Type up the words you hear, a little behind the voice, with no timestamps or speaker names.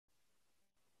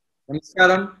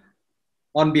Namaskaram.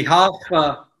 On behalf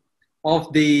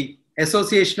of the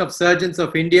Association of Surgeons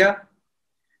of India,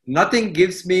 nothing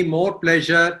gives me more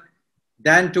pleasure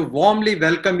than to warmly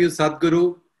welcome you,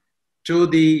 Sadhguru, to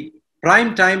the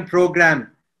prime time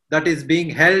program that is being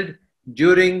held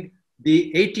during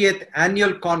the 80th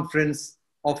annual conference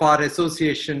of our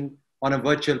association on a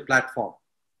virtual platform.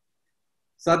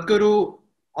 Sadhguru,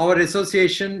 our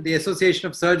association, the Association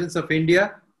of Surgeons of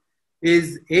India,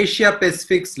 is Asia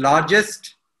Pacific's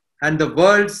largest and the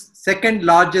world's second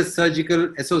largest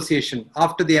surgical association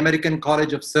after the American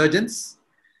College of Surgeons.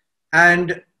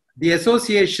 And the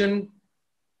association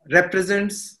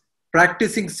represents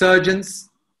practicing surgeons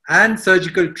and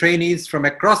surgical trainees from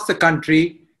across the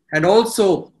country, and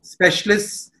also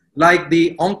specialists like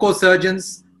the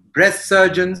oncosurgeons, breast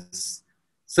surgeons,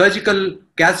 surgical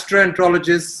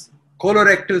gastroenterologists,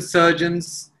 colorectal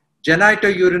surgeons,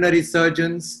 genitourinary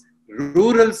surgeons,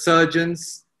 rural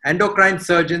surgeons, endocrine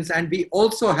surgeons, and we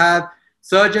also have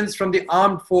surgeons from the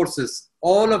armed forces.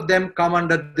 All of them come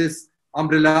under this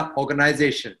umbrella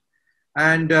organization.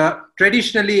 And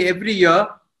traditionally, every year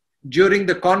during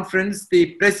the conference,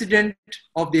 the president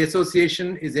of the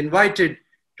association is invited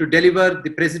to deliver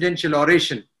the presidential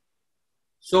oration.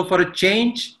 So for a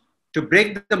change, to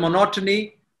break the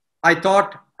monotony, I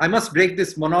thought I must break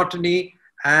this monotony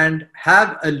and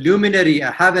have a luminary,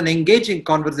 have an engaging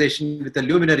conversation with a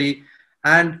luminary.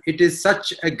 And it is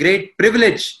such a great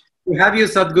privilege to have you,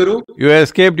 Sadhguru. You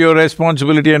escaped your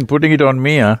responsibility and putting it on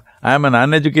me, huh? I'm an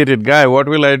uneducated guy, what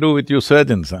will I do with you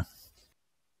surgeons, huh?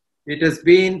 It has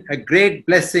been a great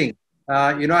blessing,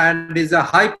 and is a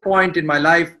high point in my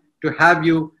life to have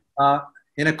you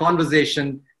in a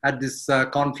conversation at this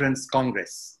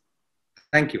congress.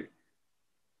 Thank you.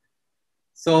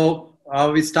 So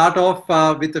we start off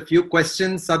with a few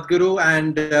questions, Sadhguru,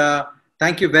 and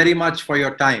thank you very much for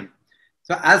your time.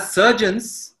 So as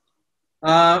surgeons,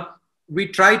 we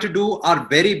try to do our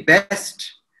very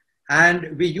best,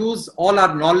 and we use all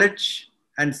our knowledge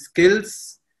and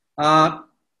skills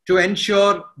to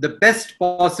ensure the best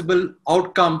possible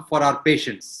outcome for our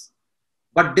patients.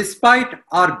 But despite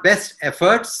our best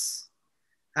efforts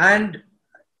and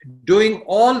doing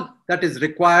all that is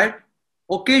required,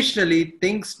 occasionally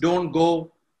things don't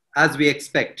go as we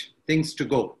expect things to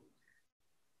go.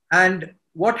 And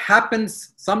what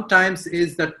happens sometimes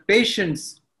is that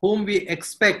patients whom we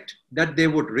expect that they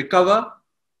would recover,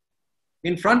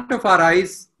 in front of our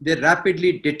eyes, they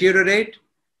rapidly deteriorate,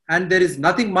 and there is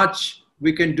nothing much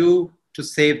we can do to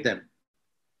save them.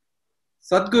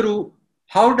 Sadhguru,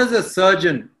 how does a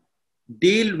surgeon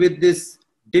deal with this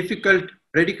difficult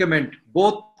predicament,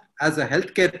 both as a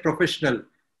healthcare professional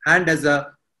and as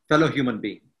a fellow human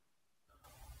being?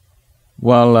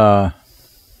 Well,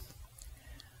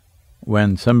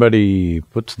 when somebody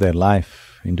puts their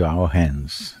life into our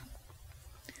hands,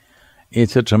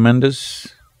 it's a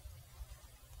tremendous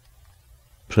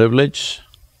privilege,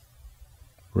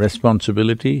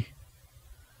 responsibility,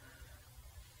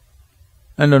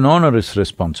 and an onerous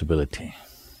responsibility,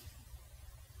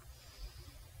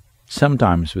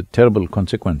 sometimes with terrible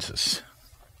consequences.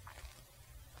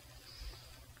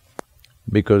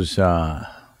 Because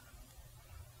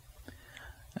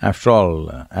after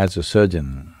all, as a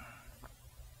surgeon,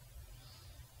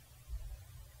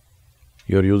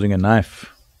 you're using a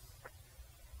knife.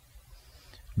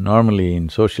 Normally, in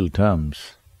social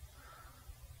terms,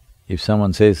 if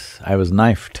someone says, "I was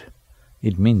knifed,"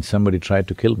 it means somebody tried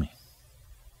to kill me.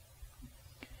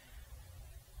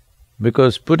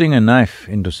 Because putting a knife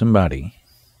into somebody,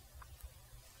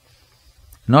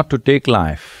 not to take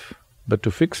life, but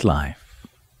to fix life,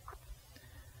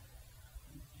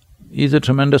 is a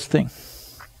tremendous thing.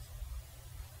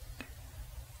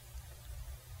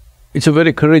 It's a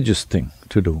very courageous thing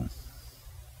to do.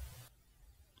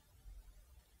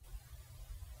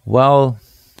 Well,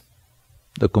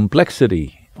 the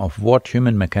complexity of what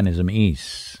human mechanism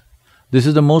is, this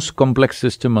is the most complex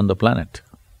system on the planet.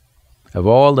 Of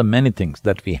all the many things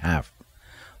that we have,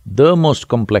 the most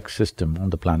complex system on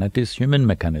the planet is human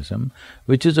mechanism,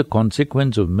 which is a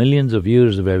consequence of millions of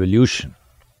years of evolution.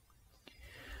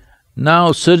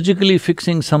 Now, surgically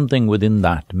fixing something within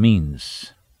that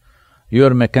means you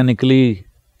are mechanically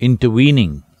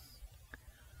intervening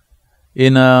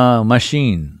in a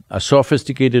machine, a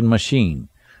sophisticated machine,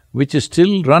 which is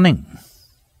still running.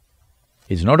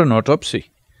 It's not an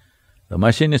autopsy. The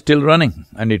machine is still running,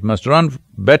 and it must run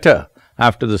better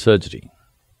after the surgery.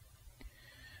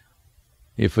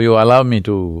 If you allow me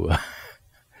to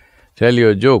tell you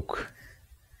a joke,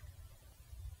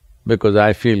 because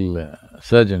I feel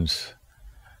surgeons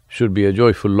should be a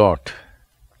joyful lot,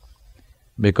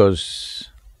 because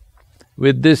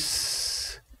with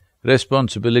this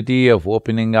responsibility of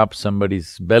opening up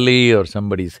somebody's belly or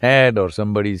somebody's head or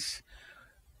somebody's…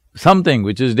 something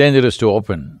which is dangerous to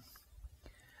open,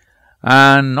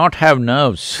 and not have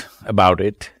nerves about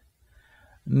it,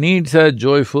 needs a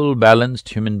joyful, balanced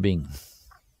human being.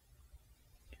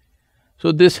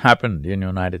 So this happened in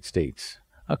United States.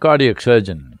 A cardiac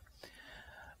surgeon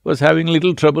was having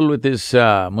little trouble with his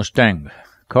Mustang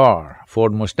car,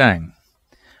 Ford Mustang,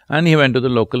 and he went to the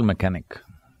local mechanic.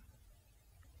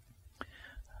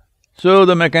 So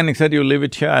the mechanic said, "You leave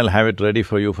it here, I'll have it ready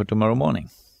for you for tomorrow morning."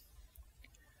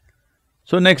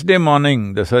 So next day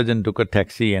morning, the surgeon took a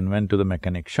taxi and went to the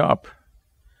mechanic shop.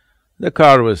 The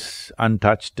car was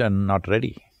untouched and not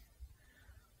ready.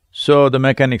 So the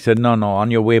mechanic said, "No, no,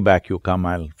 on your way back you come,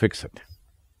 I'll fix it."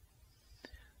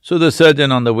 So the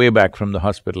surgeon on the way back from the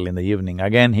hospital in the evening,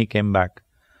 again he came back.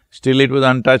 Still it was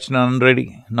untouched and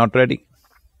unready, not ready.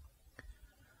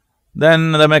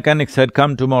 Then the mechanic said,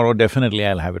 "Come tomorrow, definitely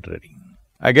I'll have it ready."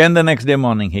 Again the next day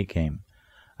morning he came,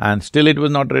 and still it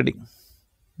was not ready.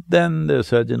 Then the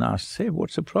surgeon asked, "Say,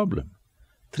 what's the problem?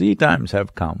 3 times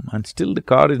I've come and still the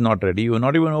car is not ready, you've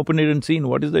not even opened it and seen,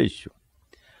 what is the issue?"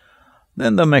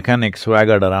 Then the mechanic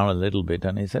swaggered around a little bit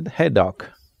and he said, "Hey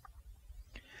doc,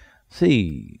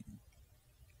 see,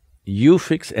 you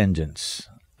fix engines,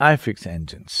 I fix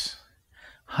engines.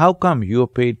 How come you're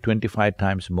paid 25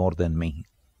 times more than me?"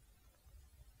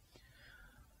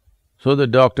 So the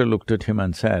doctor looked at him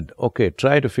and said, "Okay,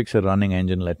 try to fix a running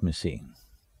engine, let me see."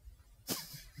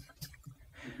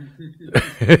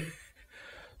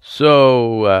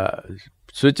 So,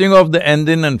 switching off the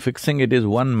engine and fixing it is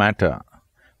one matter.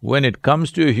 When it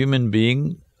comes to a human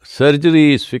being,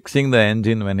 surgery is fixing the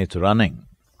engine when it's running,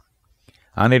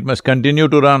 and it must continue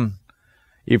to run.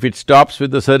 If it stops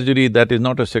with the surgery, that is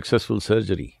not a successful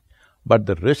surgery. But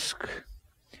the risk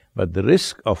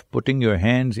of putting your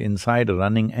hands inside a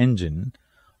running engine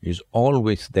is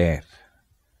always there,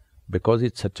 because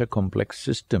it's such a complex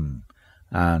system,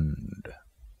 and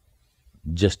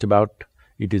just about…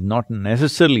 it is not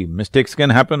necessarily… mistakes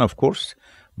can happen, of course,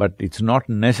 but it's not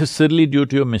necessarily due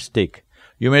to your mistake.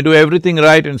 You may do everything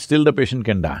right and still the patient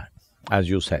can die, as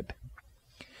you said.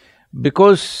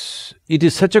 Because it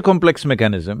is such a complex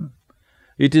mechanism,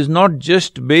 it is not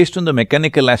just based on the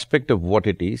mechanical aspect of what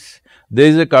it is, there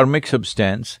is a karmic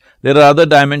substance, there are other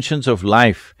dimensions of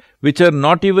life which are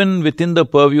not even within the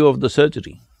purview of the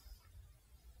surgery.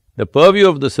 The purview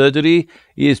of the surgery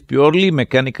is purely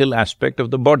mechanical aspect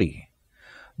of the body.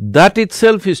 That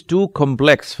itself is too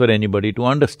complex for anybody to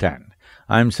understand.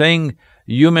 I'm saying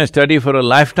you may study for a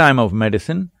lifetime of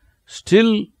medicine,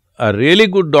 still a really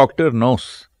good doctor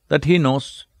knows that he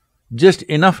knows just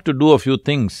enough to do a few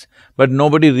things, but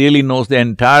nobody really knows the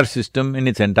entire system in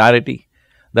its entirety.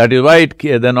 That is why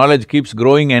the knowledge keeps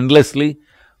growing endlessly.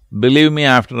 Believe me,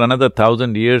 after another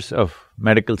 1,000 years of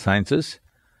medical sciences,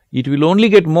 it will only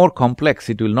get more complex,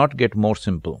 it will not get more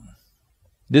simple.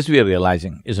 This we are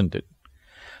realizing, isn't it?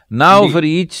 Now for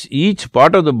each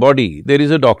part of the body, there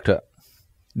is a doctor.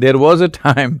 There was a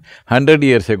time, 100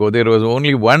 years ago, there was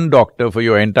only one doctor for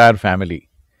your entire family.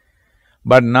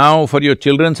 But now for your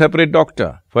children separate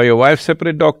doctor, for your wife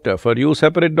separate doctor, for you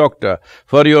separate doctor,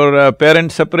 for your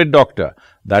parents separate doctor.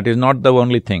 That is not the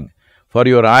only thing. For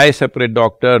your eye separate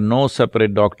doctor, nose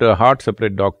separate doctor, heart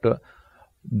separate doctor.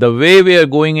 The way we are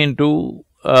going into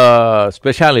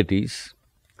specialities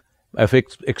of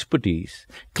expertise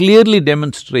clearly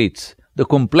demonstrates the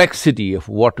complexity of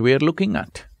what we are looking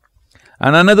at.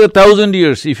 And another 1,000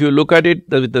 years, if you look at it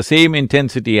with the same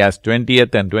intensity as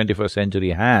 20th and 21st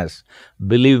century has,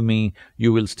 believe me,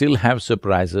 you will still have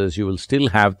surprises, you will still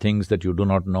have things that you do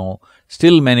not know,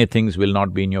 still many things will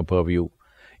not be in your purview.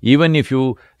 Even if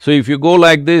you… so if you go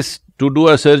like this, to do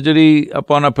a surgery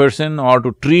upon a person or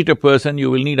to treat a person, you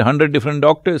will need 100 different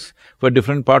doctors for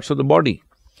different parts of the body.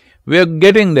 We are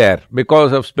getting there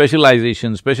because of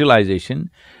specialization,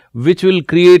 which will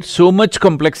create so much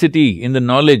complexity in the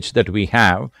knowledge that we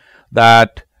have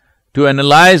that to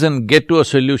analyze and get to a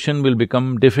solution will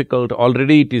become difficult.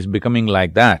 Already it is becoming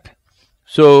like that.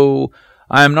 So,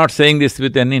 I am not saying this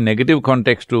with any negative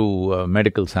context to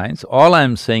medical science. All I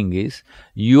am saying is,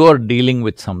 you are dealing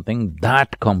with something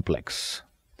that complex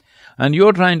and you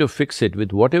are trying to fix it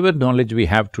with whatever knowledge we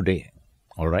have today,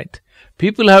 all right?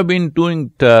 People have been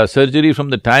doing surgery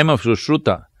from the time of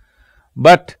Sushruta,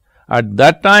 but at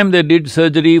that time they did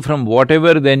surgery from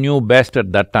whatever they knew best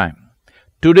at that time.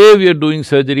 Today we are doing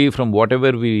surgery from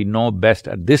whatever we know best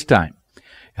at this time.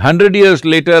 100 years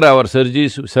later, our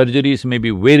surgeries may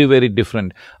be very, very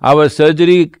different. Our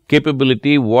surgery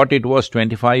capability, what it was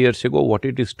 25 years ago, what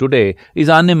it is today, is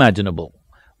unimaginable.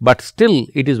 but still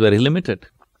it is very limited,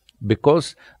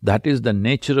 because that is the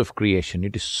nature of creation.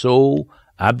 It is so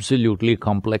absolutely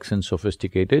complex and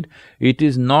sophisticated. It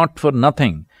is not for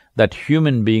nothing that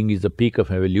human being is the peak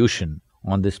of evolution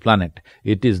on this planet.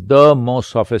 It is the most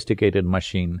sophisticated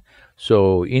machine,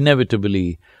 so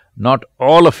inevitably, not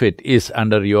all of it is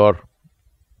under your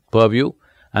purview,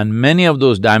 and many of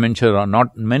those dimensions are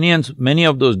not… many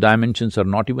of those dimensions are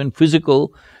not even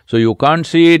physical, so you can't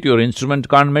see it, your instrument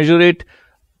can't measure it.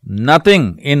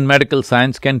 Nothing in medical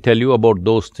science can tell you about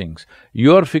those things.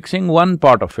 You're fixing one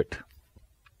part of it,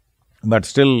 but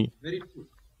still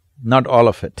not all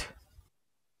of it.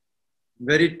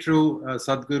 Very true,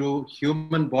 Sadhguru.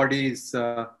 Human body is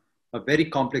a very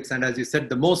complex, and as you said,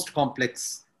 the most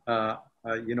complex,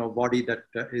 body that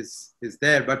is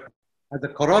there. But as a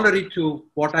corollary to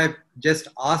what I've just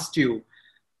asked you,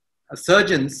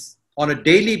 surgeons on a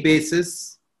daily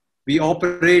basis, we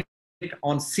operate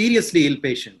on seriously ill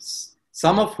patients,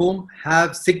 some of whom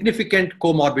have significant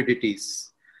comorbidities.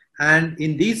 And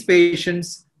in these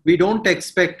patients, we don't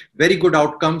expect very good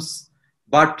outcomes,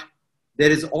 but there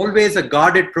is always a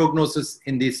guarded prognosis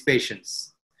in these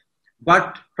patients.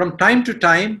 But from time to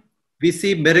time, we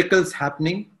see miracles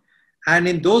happening. And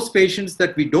in those patients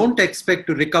that we don't expect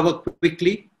to recover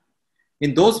quickly,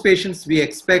 in those patients, we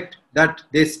expect that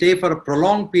they stay for a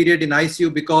prolonged period in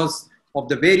ICU because of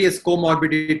the various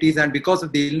comorbidities and because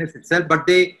of the illness itself, but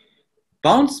they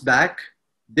bounce back,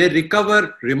 they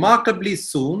recover remarkably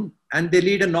soon, and they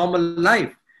lead a normal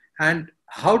life. And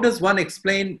how does one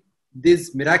explain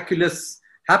these miraculous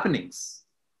happenings?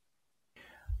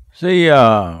 See,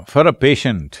 for a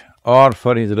patient or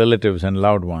for his relatives and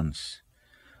loved ones,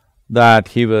 that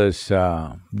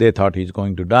they thought he's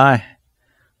going to die,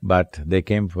 but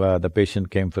the patient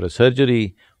came for a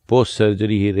surgery,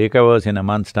 post-surgery he recovers, in a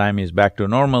month's time he's back to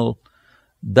normal.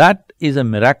 That is a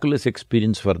miraculous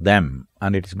experience for them,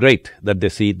 and it's great that they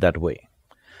see it that way.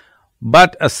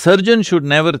 But a surgeon should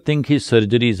never think his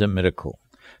surgery is a miracle.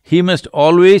 He must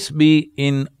always be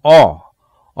in awe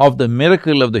of the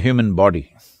miracle of the human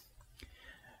body.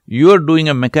 You're doing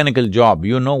a mechanical job,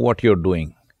 you know what you're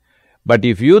doing. But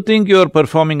if you think you're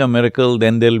performing a miracle,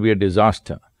 then there'll be a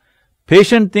disaster.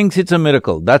 Patient thinks it's a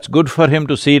miracle, that's good for him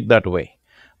to see it that way.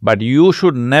 But you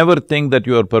should never think that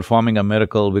you are performing a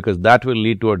miracle, because that will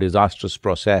lead to a disastrous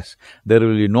process. There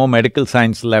will be no medical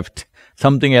science left,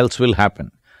 something else will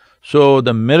happen. So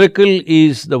the miracle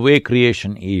is the way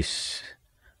creation is,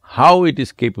 how it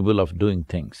is capable of doing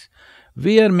things.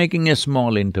 We are making a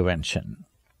small intervention.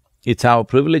 It's our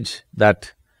privilege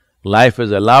that life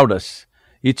has allowed us.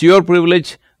 It's your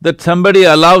privilege that somebody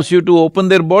allows you to open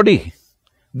their body.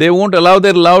 They won't allow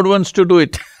their loved ones to do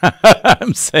it.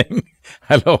 I'm saying,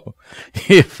 hello,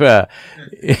 if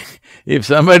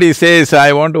somebody says,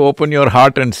 I want to open your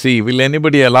heart and see, will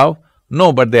anybody allow?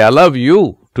 No, but they allow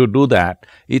you to do that.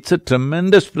 It's a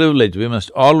tremendous privilege. We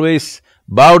must always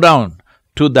bow down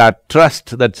to that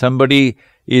trust that somebody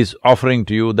is offering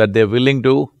to you, that they're willing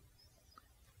to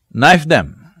knife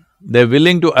them. They're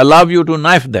willing to allow you to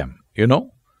knife them, you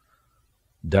know?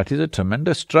 That is a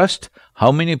tremendous trust.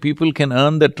 How many people can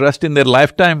earn that trust in their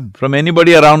lifetime from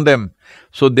anybody around them?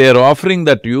 So they're offering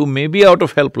that to you, maybe out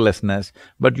of helplessness,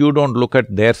 but you don't look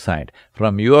at their side.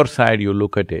 From your side, you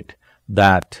look at it,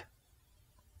 that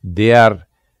they are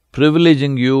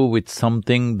privileging you with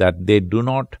something that they do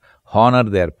not honor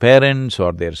their parents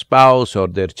or their spouse or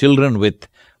their children with,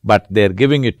 but they're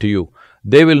giving it to you.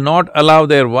 They will not allow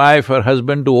their wife or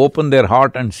husband to open their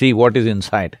heart and see what is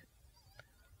inside,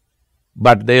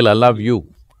 but they'll allow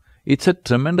you. It's a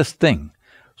tremendous thing.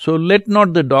 So let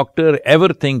not the doctor ever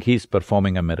think he's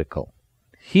performing a miracle.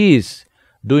 He is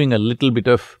doing a little bit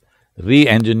of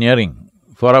re-engineering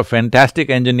for a fantastic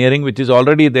engineering which is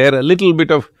already there, a little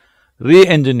bit of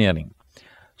re-engineering.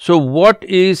 So what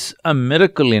is a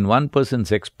miracle in one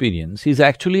person's experience is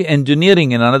actually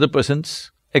engineering in another person's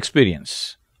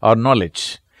experience or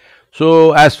knowledge.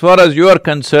 So as far as you are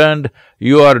concerned,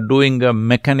 you are doing a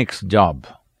mechanic's job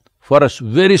for a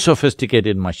very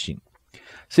sophisticated machine.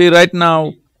 See, right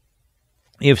now,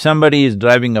 if somebody is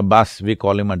driving a bus, we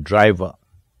call him a driver.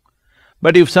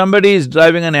 But if somebody is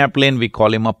driving an airplane, we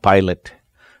call him a pilot.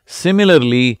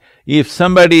 Similarly, if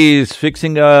somebody is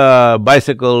fixing a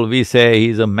bicycle, we say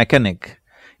he's a mechanic.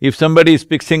 If somebody is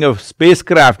fixing a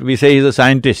spacecraft, we say he's a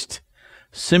scientist.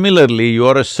 Similarly, you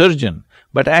are a surgeon,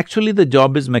 but actually the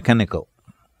job is mechanical.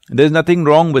 There's nothing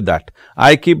wrong with that.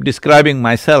 I keep describing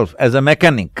myself as a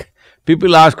mechanic.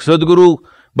 People ask, Sadhguru,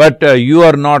 but you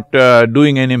are not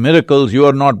doing any miracles, you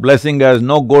are not blessing us,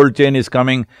 no gold chain is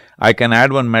coming. I can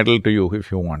add one medal to you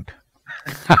if you want.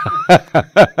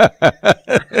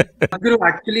 Sadhguru,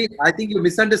 actually, I think you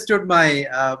misunderstood my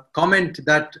comment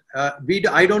that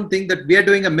I don't think that we are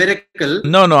doing a miracle.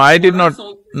 No, no, I did not…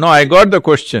 No, I got the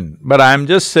question, but I'm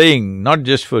just saying, not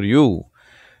just for you.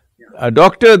 A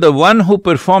doctor, the one who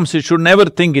performs it, should never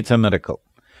think it's a miracle.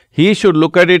 He should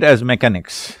look at it as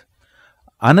mechanics.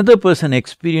 Another person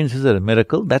experiences a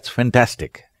miracle, that's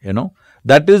fantastic, you know.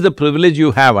 That is the privilege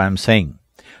you have, I'm saying.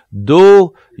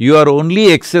 Though you are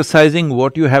only exercising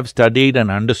what you have studied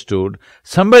and understood,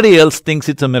 somebody else thinks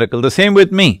it's a miracle. The same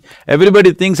with me.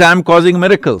 Everybody thinks I'm causing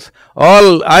miracles.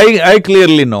 I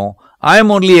clearly know,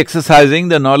 I'm only exercising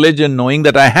the knowledge and knowing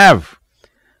that I have.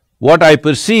 What I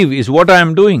perceive is what I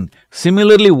am doing.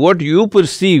 Similarly, what you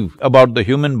perceive about the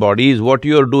human body is what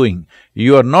you are doing.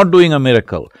 You are not doing a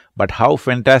miracle, but how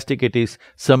fantastic it is,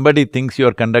 somebody thinks you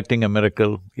are conducting a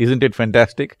miracle. Isn't it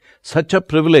fantastic? Such a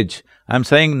privilege. I'm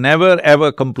saying never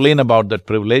ever complain about that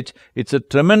privilege. It's a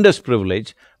tremendous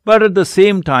privilege, but at the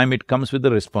same time it comes with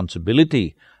the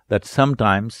responsibility that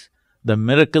sometimes the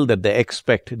miracle that they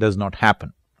expect does not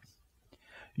happen.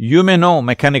 You may know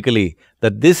mechanically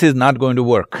that this is not going to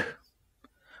work,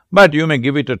 but you may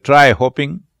give it a try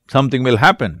hoping something will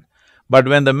happen. But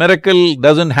when the miracle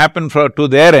doesn't happen to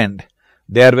their end,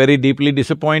 they are very deeply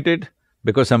disappointed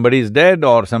because somebody is dead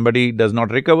or somebody does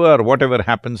not recover or whatever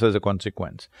happens as a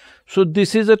consequence. So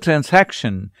this is a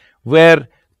transaction where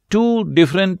two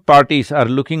different parties are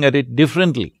looking at it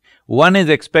differently. One is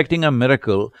expecting a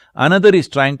miracle, another is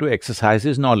trying to exercise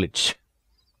his knowledge.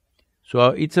 So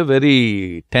it's a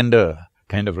very tender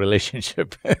kind of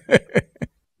relationship.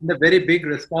 A very big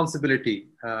responsibility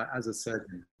as a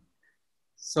surgeon.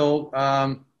 So,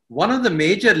 one of the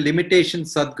major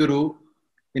limitations, Sadhguru,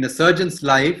 in a surgeon's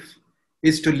life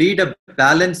is to lead a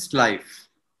balanced life.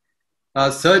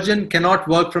 A surgeon cannot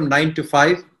work from 9 to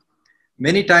 5.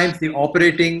 Many times the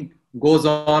operating goes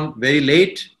on very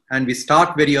late and we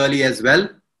start very early as well.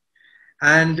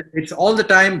 And it's all the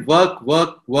time work,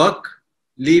 work, work,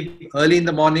 leave early in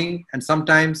the morning, and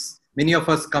sometimes many of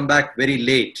us come back very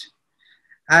late.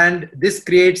 And this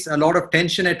creates a lot of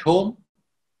tension at home.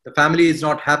 The family is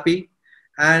not happy,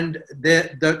 and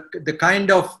the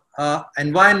kind of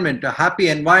environment, a happy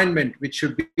environment which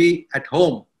should be at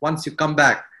home once you come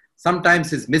back,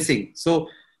 sometimes is missing. So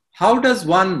how does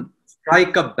one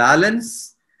strike a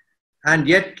balance and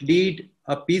yet lead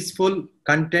a peaceful,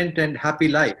 content and happy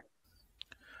life?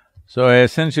 So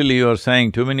essentially you are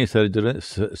saying too many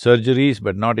surgeries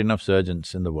but not enough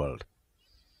surgeons in the world.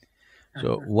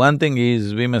 So one thing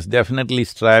is, we must definitely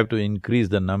strive to increase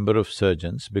the number of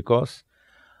surgeons because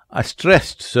a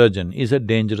stressed surgeon is a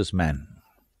dangerous man,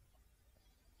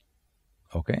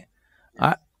 okay?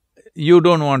 You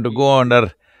don't want to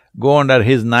go under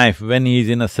his knife when he is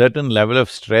in a certain level of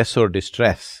stress or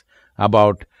distress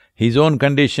about his own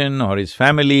condition or his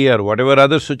family or whatever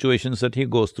other situations that he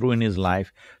goes through in his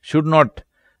life should not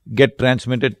get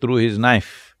transmitted through his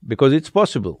knife, because it's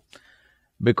possible.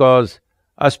 Because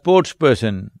a sports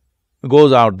person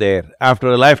goes out there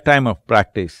after a lifetime of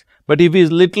practice, but if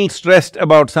he's little stressed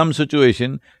about some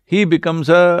situation, he becomes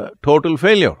a total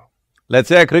failure. Let's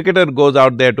say a cricketer goes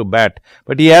out there to bat,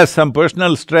 but he has some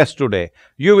personal stress today,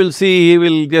 you will see he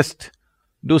will just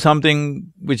do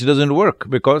something which doesn't work,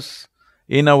 because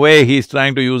in a way he's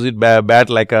trying to use it bat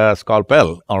like a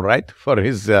scalpel, all right, for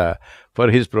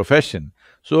his profession.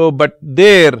 So, but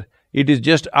there it is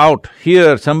just out,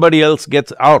 here somebody else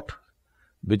gets out,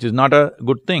 which is not a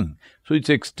good thing. So it's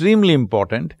extremely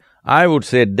important. I would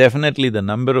say definitely the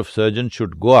number of surgeons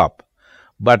should go up,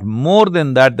 but more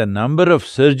than that, the number of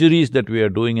surgeries that we are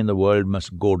doing in the world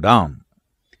must go down.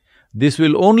 This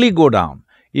will only go down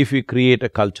if we create a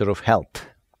culture of health.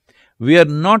 We are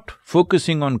not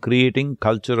focusing on creating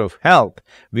culture of health,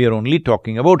 we are only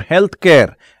talking about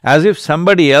healthcare, as if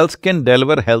somebody else can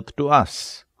deliver health to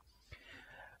us.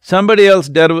 Somebody else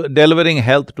delivering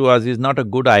health to us is not a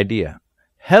good idea.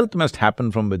 Health must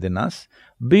happen from within us.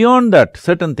 Beyond that,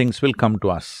 certain things will come to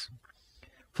us.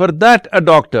 For that, a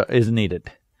doctor is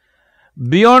needed.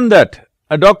 Beyond that,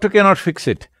 a doctor cannot fix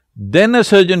it. Then a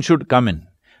surgeon should come in.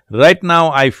 Right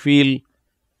now, I feel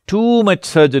too much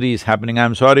surgery is happening.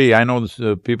 I'm sorry, I know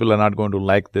people are not going to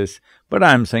like this, but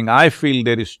I'm saying I feel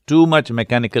there is too much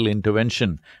mechanical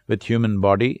intervention with human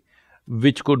body,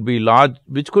 which could be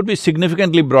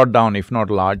significantly brought down, if not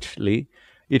largely.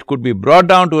 It could be brought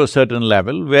down to a certain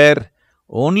level where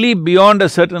only beyond a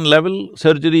certain level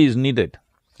surgery is needed.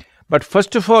 But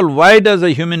first of all, why does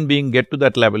a human being get to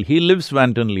that level? He lives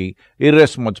wantonly,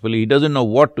 irresponsibly, he doesn't know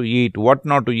what to eat, what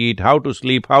not to eat, how to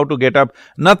sleep, how to get up,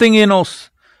 nothing he knows.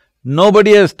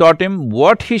 Nobody has taught him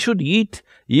what he should eat.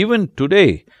 Even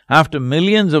today, After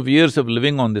millions of years of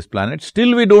living on this planet,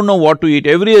 still we don't know what to eat.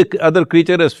 Every other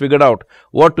creature has figured out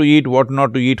what to eat, what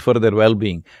not to eat for their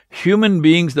well-being. Human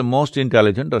beings, the most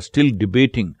intelligent, are still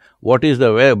debating what is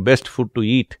the best food to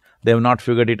eat. They have not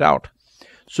figured it out.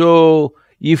 So,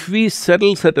 if we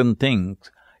settle certain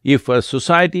things, if a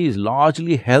society is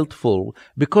largely healthful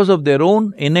because of their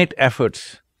own innate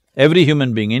efforts, every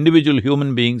human being, individual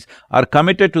human beings are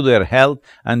committed to their health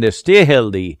and they stay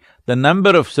healthy, the number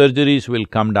of surgeries will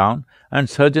come down and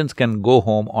surgeons can go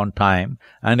home on time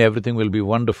and everything will be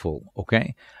wonderful,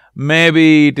 okay?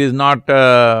 Maybe it is not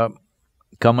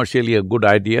commercially a good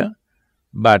idea,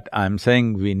 but I'm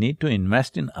saying we need to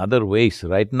invest in other ways.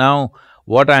 Right now,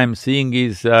 what I'm seeing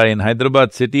is in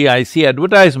Hyderabad city, I see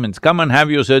advertisements, come and have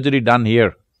your surgery done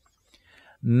here.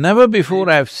 Never before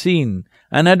I've seen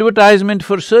an advertisement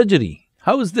for surgery.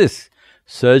 How is this?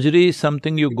 Surgery is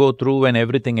something you go through when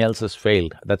everything else has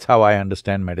failed. That's how I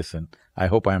understand medicine. I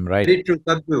hope I'm right. Very true,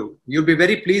 Sadhguru. You'll be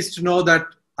very pleased to know that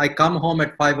I come home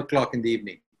at 5 o'clock in the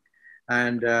evening.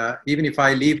 And even if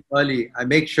I leave early, I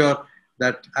make sure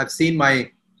that I've seen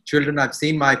my children, I've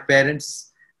seen my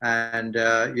parents, and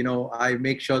I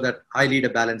make sure that I lead a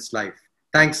balanced life.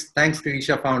 Thanks to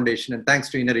Isha Foundation and thanks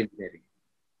to Inner Engineering.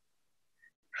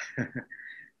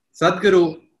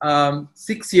 Sadhguru,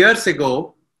 6 years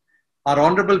ago, our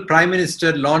Honorable Prime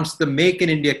Minister launched the Make in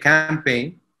India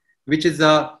campaign, which is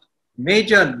a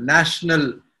major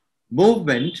national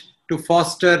movement to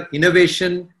foster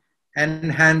innovation,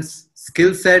 enhance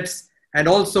skill sets, and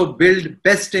also build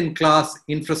best-in-class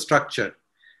infrastructure.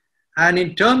 And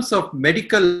in terms of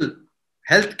medical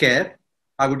healthcare,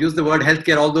 I would use the word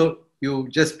healthcare, although you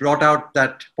just brought out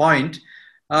that point,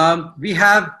 we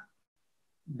have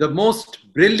the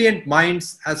most brilliant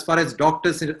minds as far as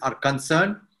doctors are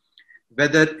concerned,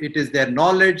 whether it is their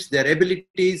knowledge, their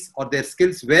abilities, or their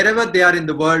skills, wherever they are in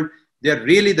the world, they are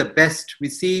really the best. We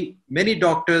see many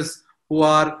doctors who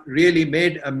are really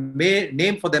made a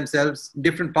name for themselves in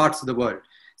different parts of the world.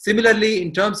 Similarly,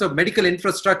 in terms of medical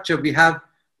infrastructure, we have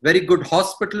very good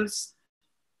hospitals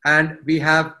and we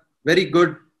have very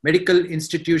good medical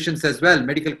institutions as well,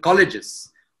 medical colleges.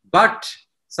 But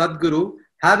Sadhguru,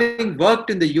 having worked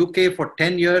in the UK for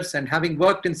 10 years and having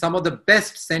worked in some of the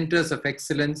best centers of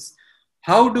excellence,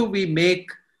 how do we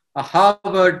make a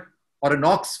Harvard or an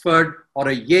Oxford or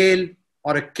a Yale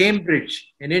or a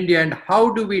Cambridge in India, and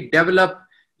how do we develop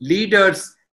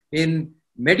leaders in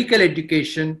medical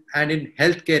education and in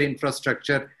healthcare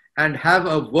infrastructure and have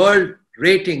a world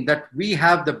rating that we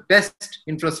have the best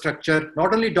infrastructure,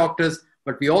 not only doctors,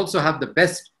 but we also have the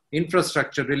best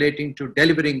infrastructure relating to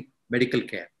delivering medical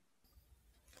care?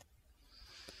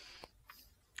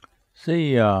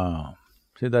 See,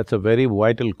 that's a very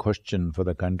vital question for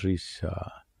the country's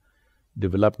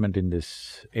development in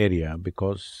this area,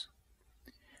 because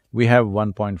we have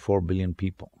 1.4 billion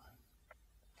people.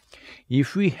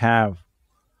 If we have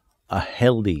a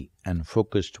healthy and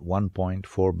focused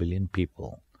 1.4 billion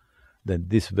people, then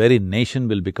this very nation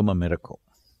will become a miracle.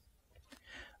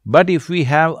 But if we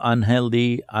have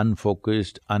unhealthy,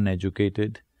 unfocused,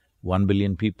 uneducated 1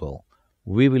 billion people,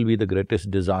 we will be the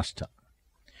greatest disaster.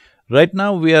 Right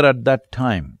now we are at that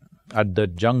time, at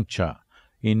that juncture.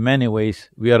 In many ways,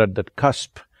 we are at that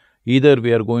cusp. Either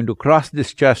we are going to cross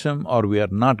this chasm or we are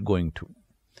not going to.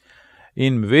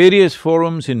 In various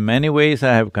forums, in many ways,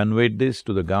 I have conveyed this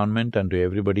to the government and to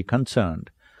everybody concerned,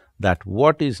 that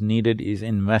what is needed is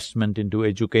investment into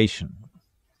education.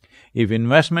 If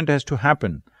investment has to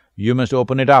happen, you must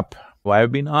open it up. I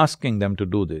have been asking them to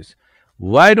do this.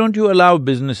 Why don't you allow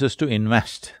businesses to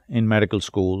invest in medical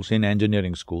schools, in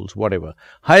engineering schools, whatever,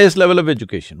 highest level of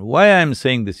education? Why I am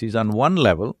saying this is, on one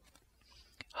level,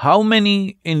 how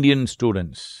many Indian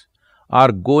students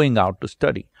are going out to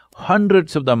study?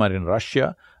 Hundreds of them are in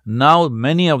Russia, now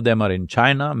many of them are in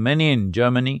China, many in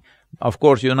Germany. Of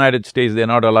course, United States they're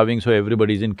not allowing, so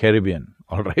everybody's in Caribbean,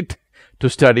 all right, to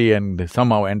study and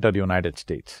somehow enter United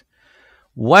States.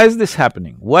 Why is this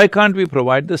happening? Why can't we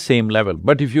provide the same level?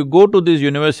 But if you go to these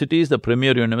universities, the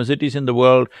premier universities in the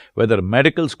world, whether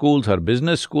medical schools or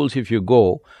business schools, if you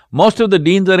go, most of the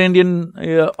deans are Indian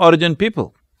origin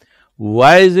people.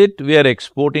 Why is it we are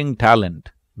exporting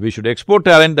talent? We should export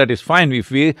talent, that is fine if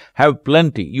we have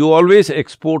plenty. You always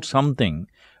export something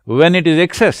when it is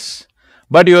excess.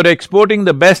 But you're exporting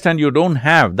the best and you don't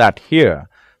have that here,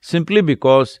 simply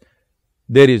because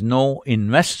there is no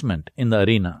investment in the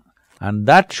arena. And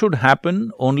that should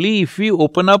happen only if we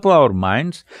open up our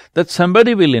minds that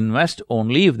somebody will invest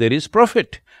only if there is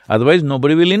profit, otherwise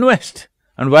nobody will invest.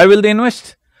 And why will they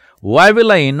invest? Why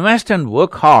will I invest and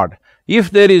work hard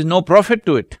if there is no profit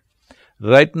to it?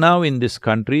 Right now in this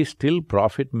country, still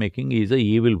profit-making is a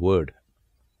evil word.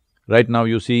 Right now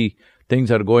you see things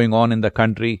are going on in the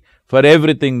country, for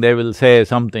everything they will say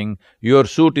something, your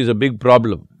suit is a big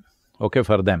problem, okay,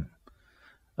 for them.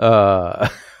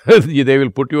 They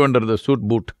will put you under the suit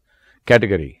boot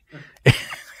category.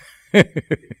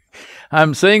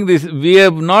 I'm saying this, we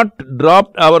have not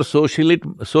dropped our socialist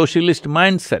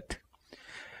mindset.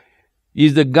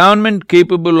 Is the government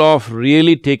capable of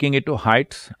really taking it to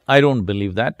heights? I don't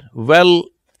believe that. Well,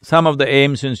 some of the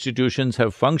AIMS institutions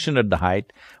have functioned at the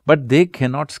height, but they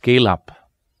cannot scale up.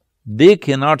 They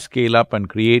cannot scale up and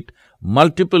create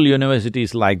multiple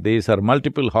universities like this or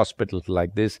multiple hospitals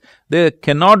like this. They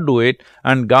cannot do it,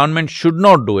 and government should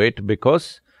not do it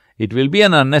because it will be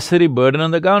an unnecessary burden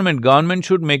on the government. Government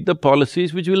should make the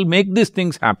policies which will make these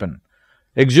things happen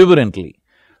exuberantly.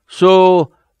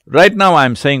 So, right now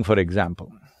I'm saying, for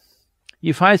example,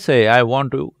 if I say I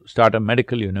want to start a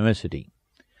medical university,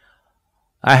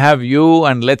 I have you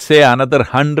and let's say another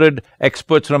 100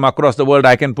 experts from across the world,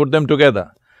 I can put them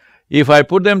together. If I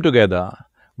put them together,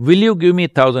 will you give me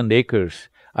 1,000 acres,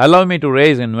 allow me to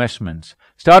raise investments,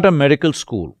 start a medical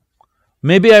school?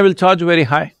 Maybe I will charge very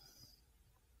high.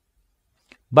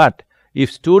 But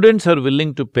if students are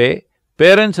willing to pay,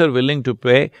 parents are willing to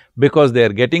pay because they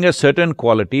are getting a certain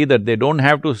quality that they don't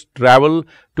have to travel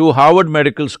to Harvard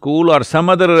Medical School or some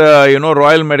other,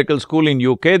 Royal Medical School in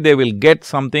UK, they will get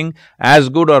something as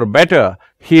good or better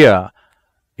here,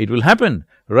 it will happen.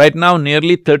 Right now,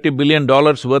 nearly $30 billion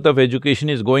worth of education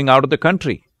is going out of the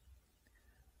country.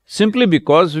 Simply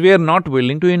because we are not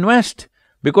willing to invest,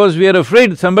 because we are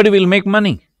afraid somebody will make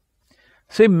money.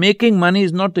 Say, making money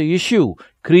is not the issue.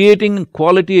 Creating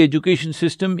quality education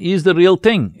system is the real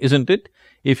thing, isn't it?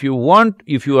 If you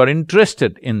are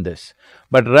interested in this.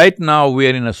 But right now we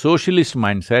are in a socialist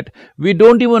mindset, we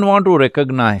don't even want to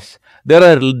recognize there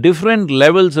are different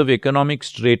levels of economic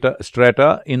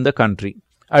strata in the country.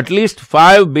 At least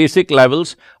 5 basic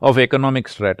levels of economic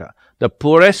strata. The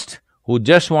poorest who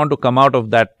just want to come out of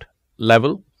that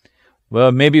level,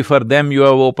 well, maybe for them you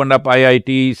have opened up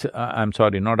IITs, I'm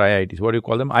sorry, not IITs, what do you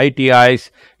call them? ITIs,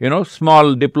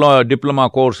 small diploma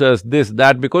courses, this,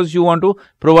 that, because you want to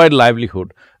provide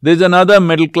livelihood. There's another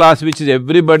middle class which is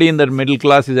everybody in that middle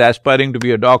class is aspiring to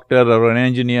be a doctor or an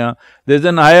engineer. There's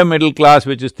an higher middle class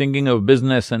which is thinking of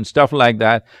business and stuff like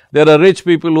that. There are rich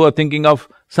people who are thinking of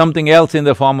something else in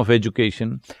the form of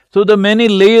education. So the many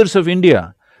layers of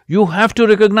India, you have to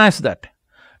recognize that.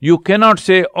 You cannot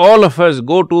say all of us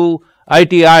go to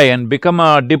ITI and become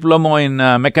a diploma in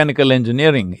mechanical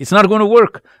engineering. It's not going to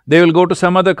work. They will go to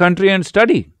some other country and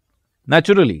study,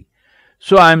 naturally.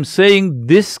 So I'm saying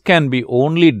this can be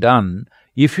only done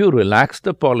if you relax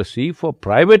the policy for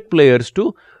private players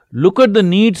to look at the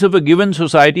needs of a given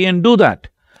society and do that.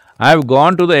 I've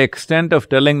gone to the extent of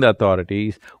telling the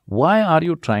authorities, why are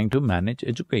you trying to manage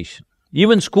education?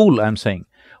 Even school, I'm saying,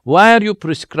 why are you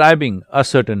prescribing a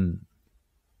certain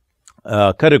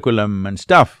curriculum and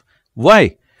stuff?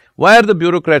 Why? Why are the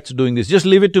bureaucrats doing this? Just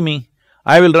leave it to me.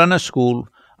 I will run a school,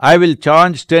 I will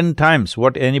charge 10 times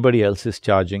what anybody else is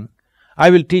charging. I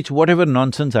will teach whatever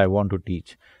nonsense I want to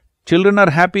teach. Children are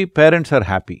happy, parents are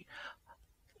happy.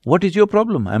 What is your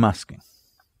problem, I'm asking?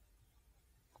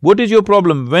 What is your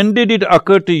problem? When did it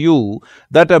occur to you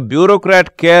that a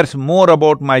bureaucrat cares more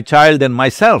about my child than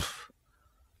myself?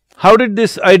 How did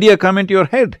this idea come into your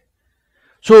head?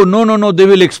 So, no, they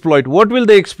will exploit. What will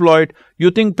they exploit? You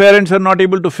think parents are not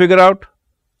able to figure out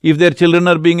if their children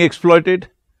are being exploited?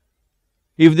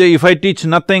 If I teach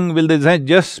nothing, will they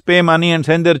just pay money and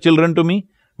send their children to me?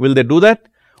 Will they do that?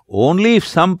 Only if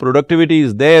some productivity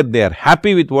is there, they are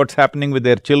happy with what's happening with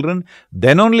their children,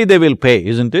 then only they will pay,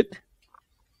 isn't it?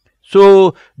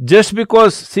 So, just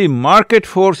because, see, market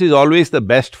force is always the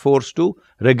best force to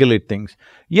regulate things.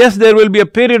 Yes, there will be a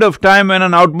period of time when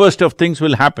an outburst of things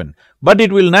will happen, but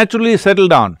it will naturally settle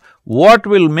down. What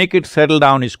will make it settle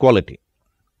down is quality.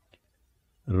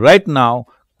 Right now,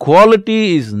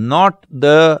 quality is not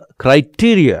the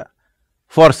criteria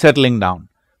for settling down.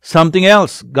 Something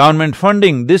else, government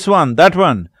funding, this one, that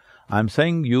one. I'm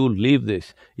saying you leave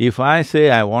this. If I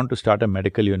say I want to start a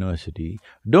medical university,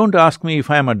 don't ask me if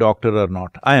I am a doctor or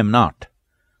not. I am not.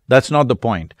 That's not the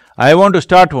point. I want to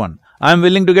start one. I'm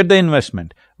willing to get the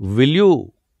investment. Will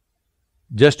you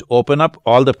just open up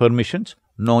all the permissions?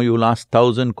 No, you'll ask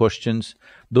 1,000 questions.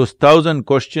 Those 1,000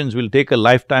 questions will take a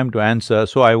lifetime to answer,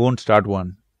 so I won't start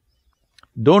one.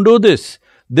 Don't do this.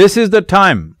 This is the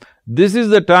time. This is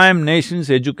the time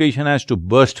nation's education has to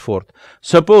burst forth.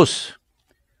 Suppose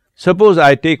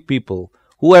I take people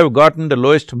who have gotten the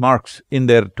lowest marks in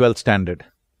their 12th standard,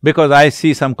 because I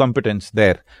see some competence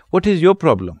there. What is your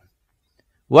problem?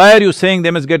 Why are you saying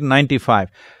they must get 95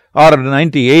 or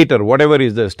 98 or whatever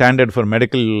is the standard for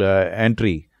medical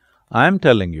entry? I'm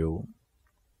telling you,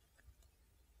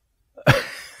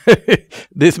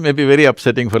 this may be very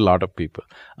upsetting for a lot of people.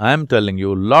 I'm telling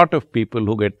you, a lot of people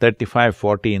who get 35,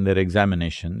 40 in their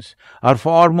examinations are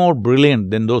far more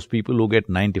brilliant than those people who get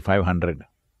 95, 100.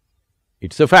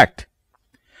 It's a fact.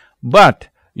 But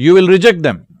you will reject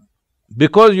them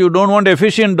because you don't want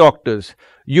efficient doctors.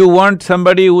 You want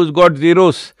somebody who's got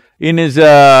zeros in his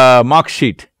mark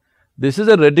sheet. This is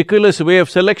a ridiculous way of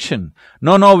selection.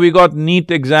 No, we got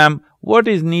NEET exam. What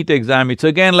is NEET exam? It's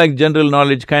again like general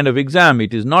knowledge kind of exam.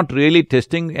 It is not really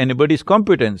testing anybody's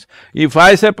competence. If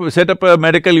I set up a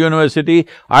medical university,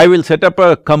 I will set up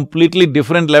a completely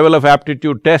different level of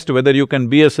aptitude test whether you can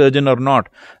be a surgeon or not.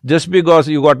 Just because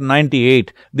you got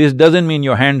 98, this doesn't mean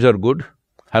your hands are good.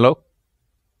 Hello?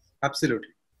 Absolutely.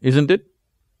 Isn't it?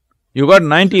 You got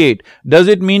 98. Does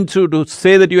it mean to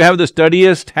say that you have the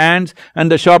steadiest hands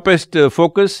and the sharpest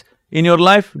focus in your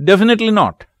life? Definitely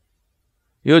not.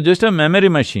 You're just a memory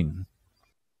machine.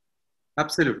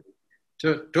 Absolutely.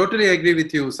 Totally agree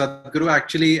with you, Sadhguru.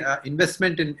 Actually,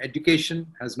 investment in education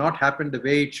has not happened the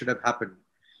way it should have happened.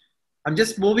 I'm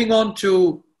just moving on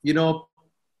to,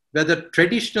 whether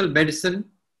traditional medicine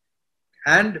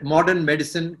and modern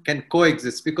medicine can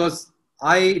coexist, because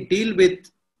I deal with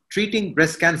treating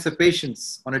breast cancer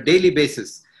patients on a daily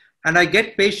basis, and I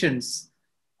get patients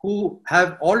who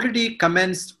have already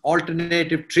commenced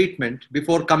alternative treatment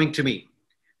before coming to me.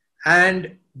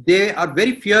 And they are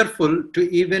very fearful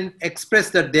to even express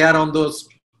that they are on those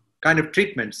kind of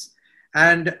treatments.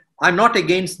 And I'm not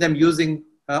against them using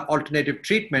alternative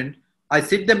treatment. I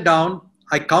sit them down,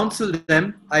 I counsel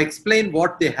them, I explain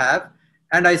what they have,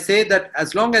 and I say that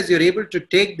as long as you're able to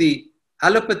take the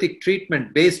allopathic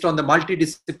treatment based on the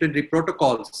multidisciplinary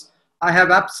protocols, I have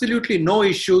absolutely no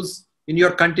issues in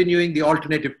your continuing the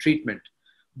alternative treatment.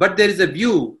 But there is a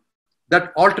view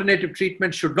that alternative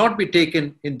treatment should not be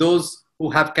taken in those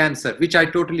who have cancer, which I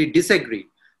totally disagree.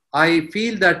 I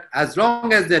feel that as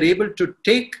long as they're able to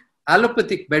take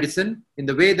allopathic medicine in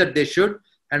the way that they should,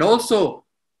 and also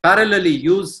parallelly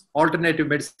use alternative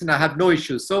medicine, I have no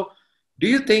issues. So do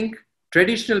you think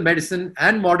traditional medicine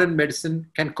and modern medicine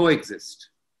can coexist?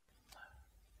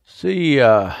 See,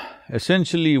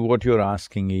 essentially what you're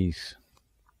asking is,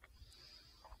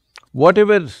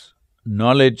 whatever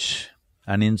knowledge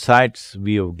and insights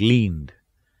we have gleaned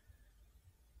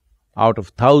out of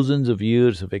thousands of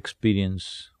years of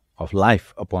experience of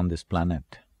life upon this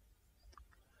planet,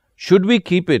 should we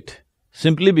keep it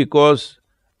simply because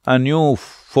a new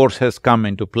force has come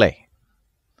into play?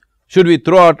 Should we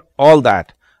throw out all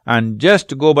that and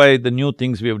just go by the new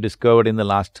things we have discovered in the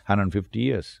last 150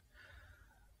 years?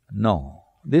 No,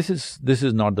 this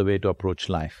is not the way to approach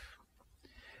life.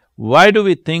 Why do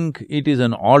we think it is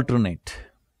an alternate?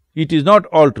 It is not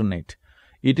alternate,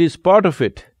 it is part of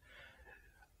it.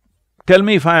 Tell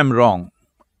me if I am wrong.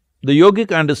 The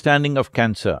yogic understanding of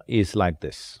cancer is like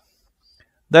this,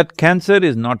 that cancer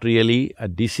is not really a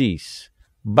disease,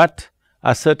 but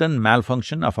a certain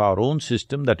malfunction of our own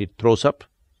system that it throws up.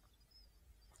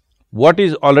 What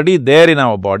is already there in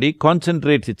our body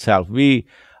concentrates itself.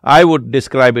 I would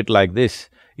describe it like this.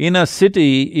 In a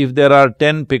city, if there are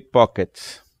 10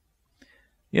 pickpockets,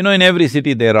 in every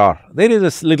city there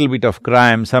is a little bit of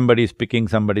crime, somebody is picking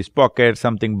somebody's pocket,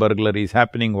 something burglary is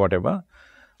happening, whatever.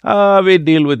 We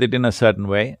deal with it in a certain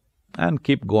way and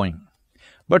keep going.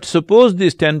 But suppose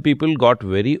these 10 people got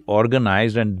very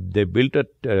organized and they built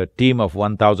a team of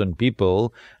 1,000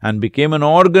 people and became an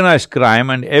organized crime,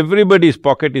 and everybody's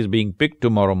pocket is being picked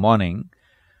tomorrow morning,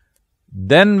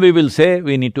 then we will say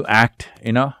we need to act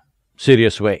in a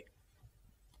serious way.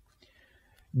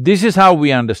 This is how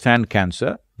we understand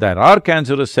cancer. There are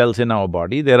cancerous cells in our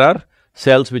body, there are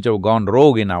cells which have gone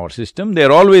rogue in our system,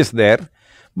 they're always there,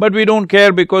 but we don't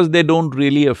care because they don't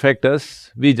really affect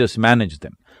us, we just manage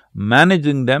them.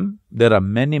 Managing them, there are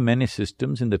many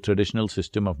systems in the traditional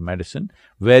system of medicine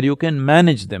where you can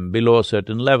manage them below a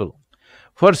certain level.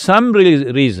 For some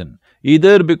reason,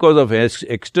 either because of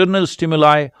external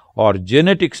stimuli or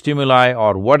genetic stimuli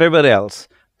or whatever else,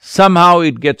 somehow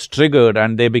it gets triggered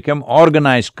and they become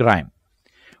organized crime.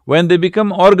 When they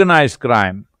become organized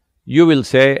crime, you will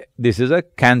say this is a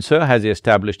cancer has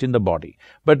established in the body.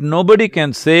 But nobody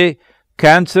can say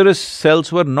cancerous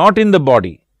cells were not in the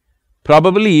body.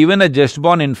 Probably even a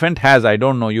just-born infant has, I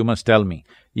don't know, you must tell me.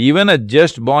 Even a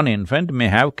just-born infant may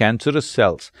have cancerous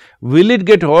cells. Will it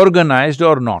get organized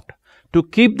or not? To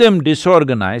keep them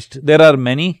disorganized, there are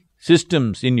many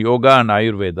systems in yoga and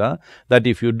Ayurveda that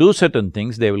if you do certain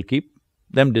things, they will keep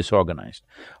them disorganized.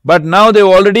 But now they've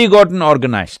already gotten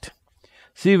organized.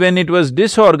 See, when it was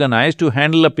disorganized to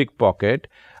handle a pickpocket,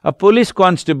 a police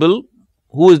constable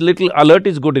who is little alert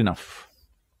is good enough.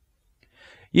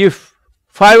 If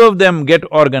 5 of them get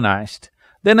organized,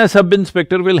 then a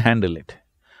sub-inspector will handle it.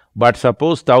 But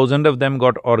suppose 1,000 of them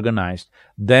got organized,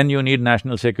 then you need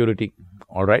national security,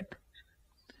 all right?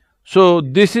 So,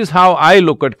 this is how I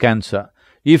look at cancer.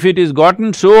 If it is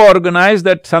gotten so organized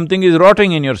that something is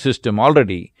rotting in your system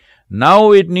already,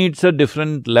 now it needs a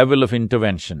different level of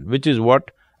intervention, which is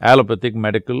what allopathic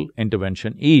medical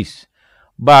intervention is.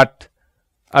 But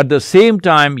at the same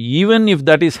time, even if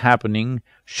that is happening,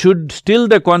 should still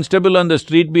the constable on the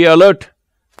street be alert?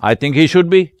 I think he should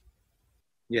be.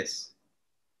 Yes.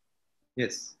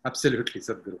 Yes, absolutely,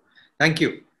 Sadhguru. Thank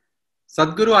you.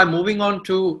 Sadhguru, I'm moving on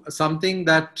to something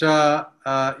that,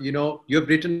 you have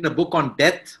written a book on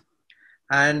death,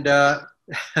 and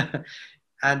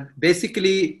and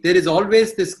basically there is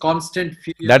always this constant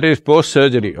fear. That is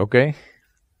post-surgery, okay?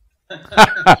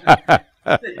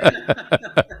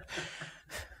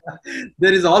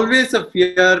 There is always a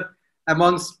fear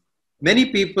amongst many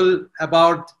people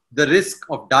about the risk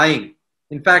of dying.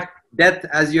 In fact, death,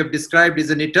 as you have described,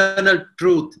 is an eternal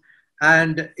truth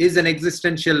and is an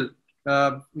existential,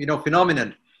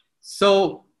 phenomenon.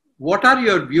 So, what are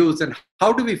your views, and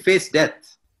how do we face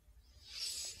death?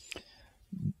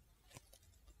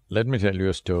 Let me tell you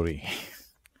a story.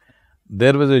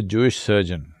 There was a Jewish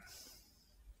surgeon.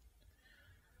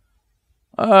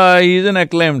 He's an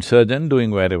acclaimed surgeon,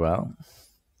 doing very well.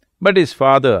 But his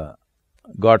father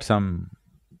got some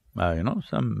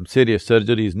serious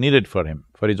surgeries needed for him,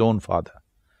 for his own father.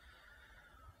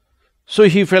 So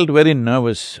he felt very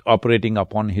nervous operating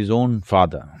upon his own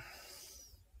father.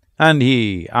 And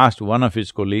he asked one of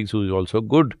his colleagues, who is also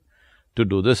good, to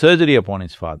do the surgery upon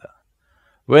his father.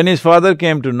 When his father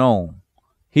came to know,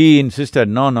 he insisted,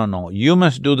 no, you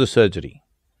must do the surgery.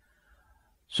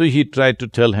 So he tried to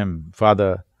tell him,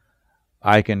 Father,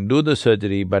 I can do the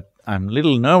surgery, but I'm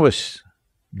little nervous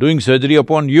doing surgery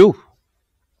upon you.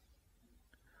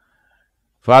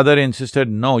 Father insisted,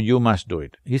 no, you must do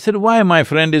it. He said, why? My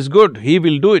friend is good, he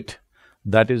will do it.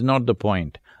 That is not the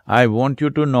point. I want you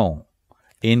to know,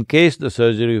 in case the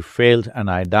surgery fails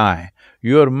and I die,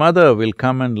 your mother will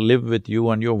come and live with you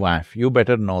and your wife. You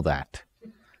better know that.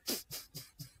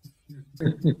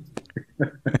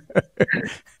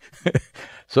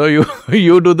 So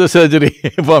you do the surgery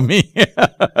for me.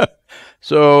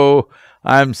 So,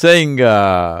 I'm saying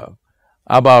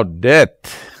about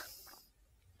death,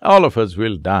 all of us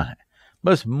will die,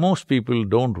 but most people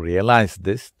don't realize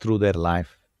this through their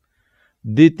life.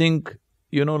 They think,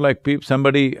 like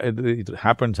somebody… it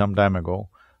happened some time ago,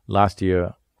 last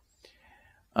year,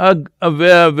 a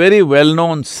very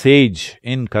well-known sage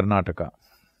in Karnataka.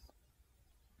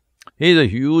 He is a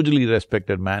hugely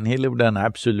respected man. He lived an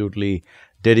absolutely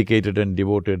dedicated and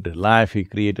devoted life. He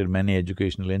created many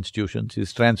educational institutions.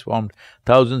 He's transformed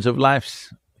thousands of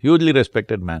lives. Hugely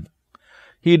respected man.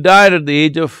 He died at the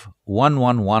age of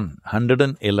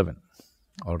 111,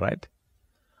 all right?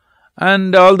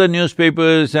 And all the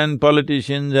newspapers and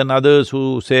politicians and others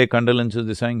who say condolences,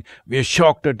 they're saying, we are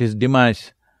shocked at his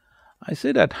demise. I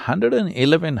said, at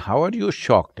 111, how are you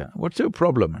shocked? What's your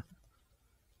problem?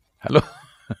 Hello?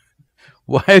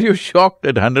 Why are you shocked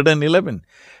at 111?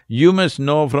 You must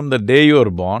know from the day you are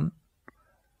born,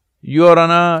 you are on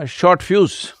a short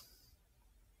fuse.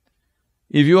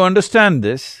 If you understand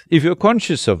this, if you're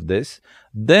conscious of this,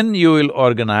 then you will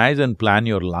organize and plan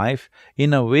your life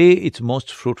in a way it's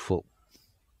most fruitful.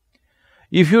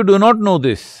 If you do not know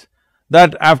this,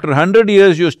 that after 100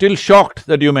 years you're still shocked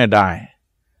that you may die,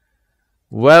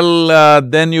 well,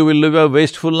 then you will live a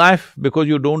wasteful life because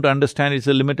you don't understand it's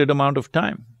a limited amount of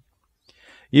time.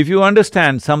 If you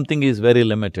understand something is very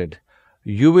limited,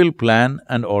 you will plan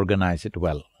and organize it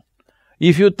well.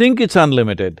 If you think it's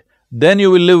unlimited, then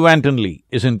you will live wantonly,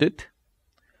 isn't it?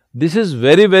 This is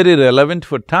very, very relevant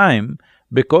for time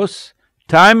because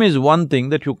time is one thing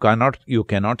that you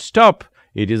cannot stop,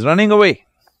 it is running away.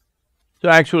 So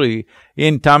actually,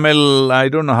 in Tamil, I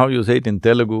don't know how you say it in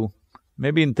Telugu,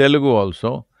 maybe in Telugu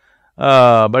also,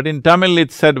 but in Tamil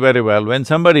it's said very well, when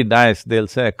somebody dies, they'll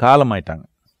say, "Kalamaitangu."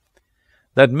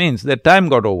 That means that time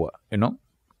got over,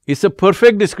 It's a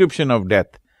perfect description of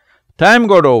death. Time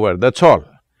got over, that's all.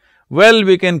 Well,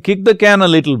 we can kick the can a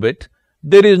little bit.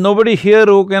 There is nobody here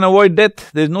who can avoid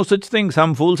death. There's no such thing.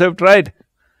 Some fools have tried.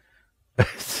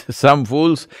 Some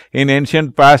fools in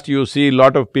ancient past, you see a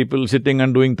lot of people sitting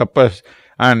and doing tapas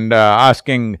and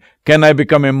asking, can I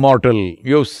become immortal?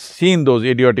 You've seen those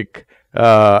idiotic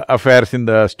affairs in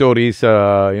the stories, in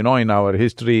our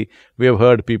history, we have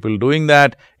heard people doing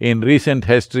that. In recent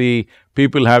history,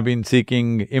 people have been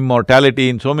seeking immortality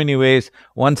in so many ways.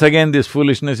 Once again, this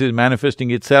foolishness is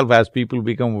manifesting itself as people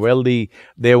become wealthy,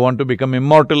 they want to become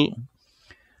immortal.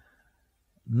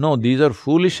 No, these are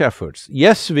foolish efforts.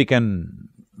 Yes, we can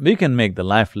make the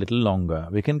life little longer,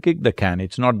 we can kick the can,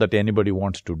 it's not that anybody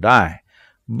wants to die,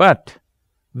 but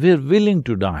we're willing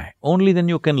to die, only then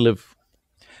you can live.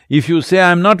 If you say,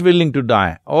 I'm not willing to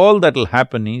die, all that'll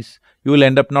happen is, you will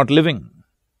end up not living.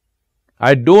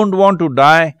 I don't want to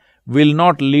die will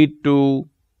not lead to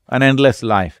an endless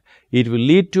life, it will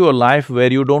lead to a life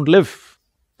where you don't live.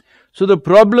 So the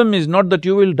problem is not that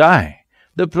you will die,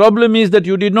 the problem is that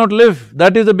you did not live,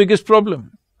 that is the biggest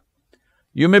problem.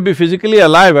 You may be physically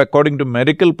alive according to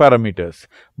medical parameters,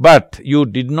 but you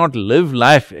did not live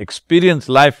life, experience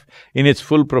life in its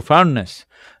full profoundness.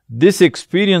 This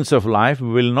experience of life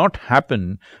will not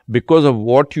happen because of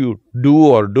what you do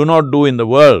or do not do in the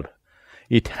world.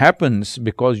 It happens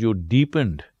because you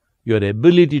deepened your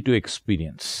ability to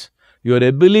experience. Your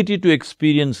ability to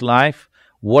experience life,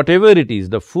 whatever it is,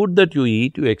 the food that you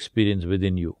eat, you experience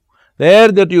within you. The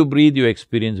air that you breathe, you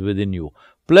experience within you.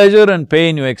 Pleasure and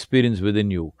pain you experience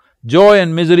within you. Joy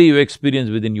and misery you experience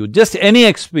within you. Just any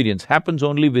experience happens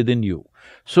only within you.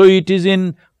 So it is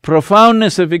in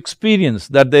profoundness of experience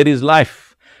that there is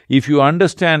life. If you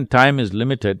understand time is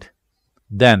limited,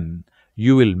 then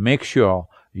you will make sure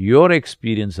your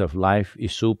experience of life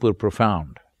is super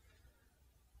profound.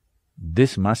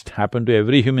 This must happen to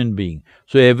every human being.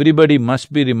 So everybody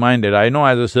must be reminded. I know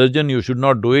as a surgeon you should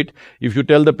not do it. If you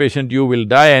tell the patient you will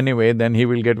die anyway, then he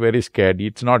will get very scared.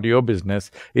 It's not your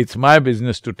business, it's my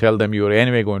business to tell them you are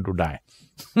anyway going to die.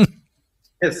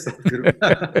 Yes,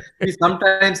 Sadhguru. We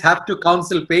sometimes have to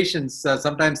counsel patients,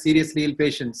 sometimes seriously ill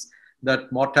patients,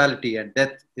 that mortality and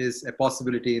death is a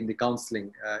possibility in the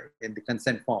counseling, in the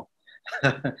consent form.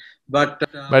 But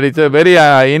it's a very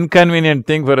inconvenient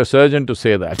thing for a surgeon to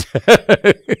say that.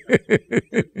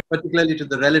 Particularly to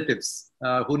the relatives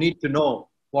who need to know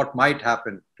what might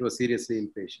happen to a seriously ill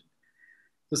patient.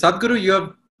 So Sadhguru, you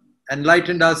have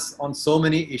enlightened us on so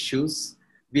many issues.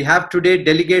 We have today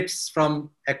delegates from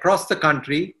across the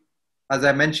country. As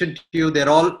I mentioned to you, they're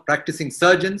all practicing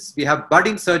surgeons. We have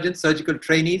budding surgeons, surgical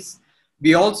trainees.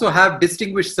 We also have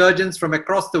distinguished surgeons from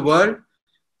across the world.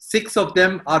 6 of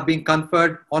them are being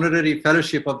conferred honorary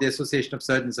fellowship of the Association of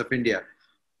Surgeons of India.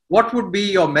 What would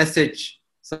be your message,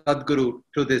 Sadhguru,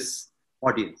 to this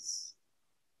audience?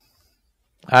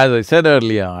 As I said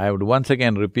earlier, I would once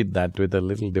again repeat that with a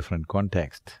little different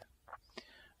context.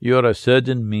 You're a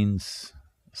surgeon means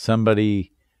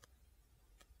somebody,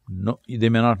 they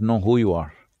may not know who you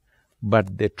are,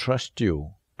 but they trust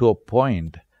you to a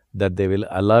point that they will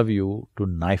allow you to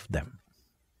knife them.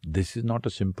 This is not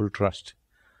a simple trust.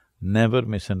 Never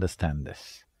misunderstand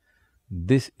this.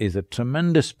 This is a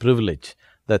tremendous privilege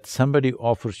that somebody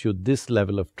offers you this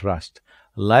level of trust,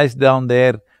 lies down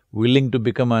there, willing to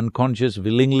become unconscious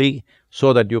willingly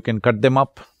so that you can cut them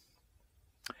up.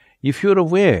 If you're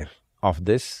aware of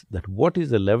this, that what is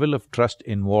the level of trust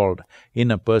involved in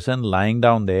a person lying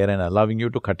down there and allowing you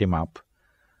to cut him up,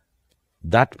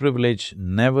 that privilege,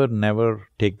 never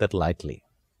take that lightly.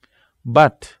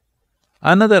 But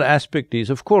another aspect is,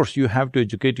 of course, you have to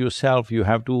educate yourself, you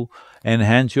have to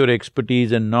enhance your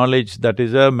expertise and knowledge, that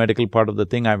is a medical part of the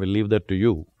thing, I will leave that to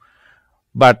you.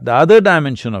 But the other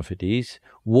dimension of it is,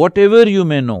 whatever you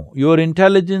may know, your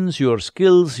intelligence, your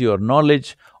skills, your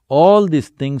knowledge, all these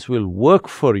things will work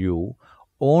for you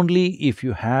only if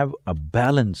you have a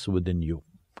balance within you.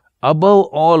 Above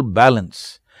all,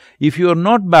 balance. If you are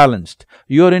not balanced,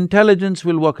 your intelligence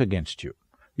will work against you,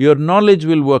 your knowledge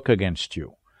will work against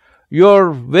you,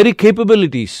 your very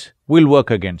capabilities will work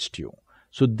against you.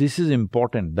 So this is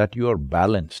important that you are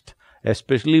balanced,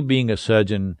 especially being a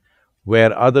surgeon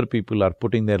where other people are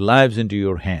putting their lives into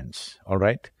your hands, all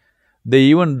right? They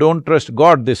even don't trust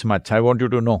God this much, I want you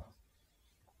to know.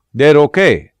 They're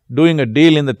okay doing a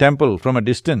deal in the temple from a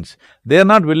distance, they're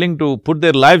not willing to put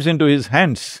their lives into His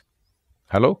hands.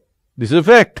 Hello? This is a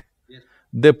fact. Yes.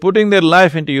 They're putting their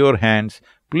life into your hands.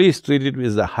 Please treat it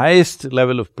as the highest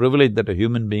level of privilege that a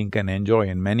human being can enjoy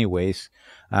in many ways.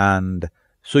 And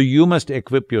so you must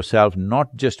equip yourself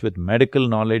not just with medical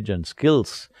knowledge and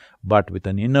skills, but with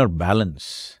an inner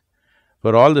balance.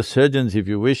 For all the surgeons, if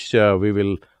you wish, we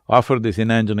will offer this in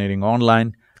engineering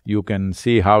online. You can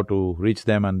see how to reach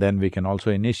them, and then we can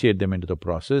also initiate them into the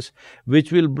process,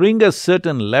 which will bring a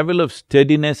certain level of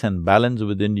steadiness and balance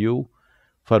within you,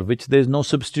 for which there is no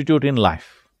substitute in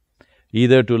life.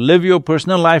 Either to live your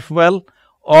personal life well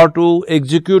or to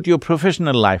execute your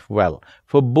professional life well.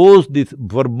 For both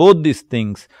these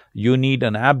things, you need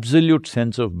an absolute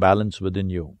sense of balance within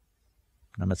you.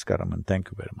 Namaskaram and thank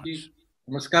you very much.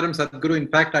 Namaskaram, Sadhguru. In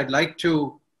fact, I'd like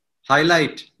to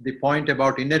highlight the point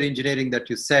about inner engineering that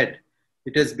you said.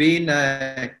 It has been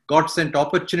a God-sent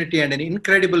opportunity and an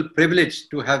incredible privilege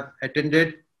to have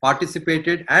attended,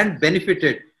 participated, and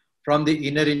benefited from the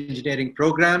inner engineering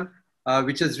program,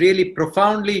 which has really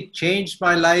profoundly changed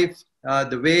my life,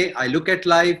 the way I look at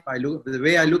life, the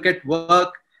way I look at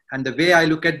work, and the way I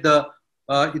look at the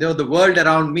the world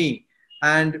around me.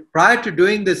 And prior to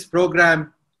doing this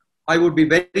program, I would be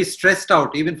very stressed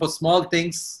out, even for small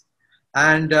things,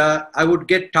 and I would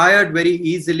get tired very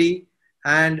easily,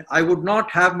 and I would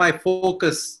not have my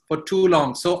focus for too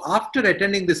long. So after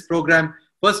attending this program,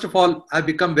 first of all, I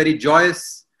become very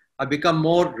joyous, I become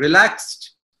more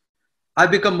relaxed, I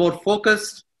become more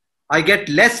focused, I get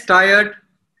less tired,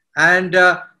 and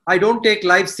I don't take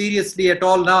life seriously at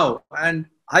all now. And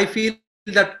I feel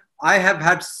that I have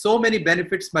had so many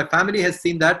benefits. My family has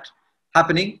seen that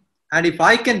happening. And if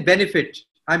I can benefit,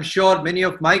 I'm sure many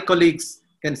of my colleagues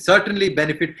can certainly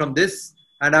benefit from this.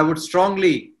 And I would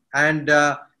strongly and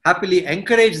happily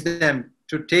encourage them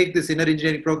to take this inner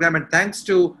engineering program. And thanks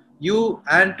to you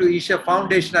and to Isha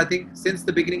Foundation, I think since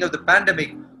the beginning of the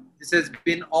pandemic, this has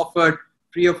been offered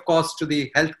free of cost to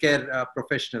the healthcare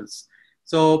professionals.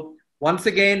 So once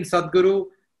again, Sadhguru,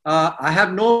 I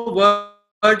have no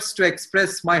words to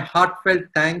express my heartfelt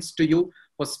thanks to you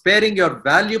for sparing your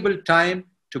valuable time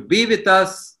to be with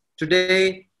us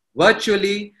today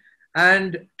virtually.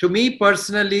 And to me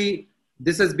personally,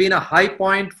 this has been a high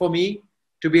point for me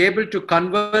to be able to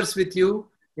converse with you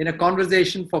in a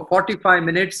conversation for 45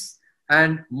 minutes.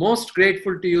 And most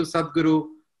grateful to you, Sadhguru,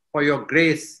 for your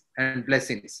grace and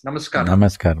blessings. Namaskaram.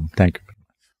 Namaskaram. Thank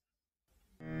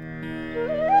you.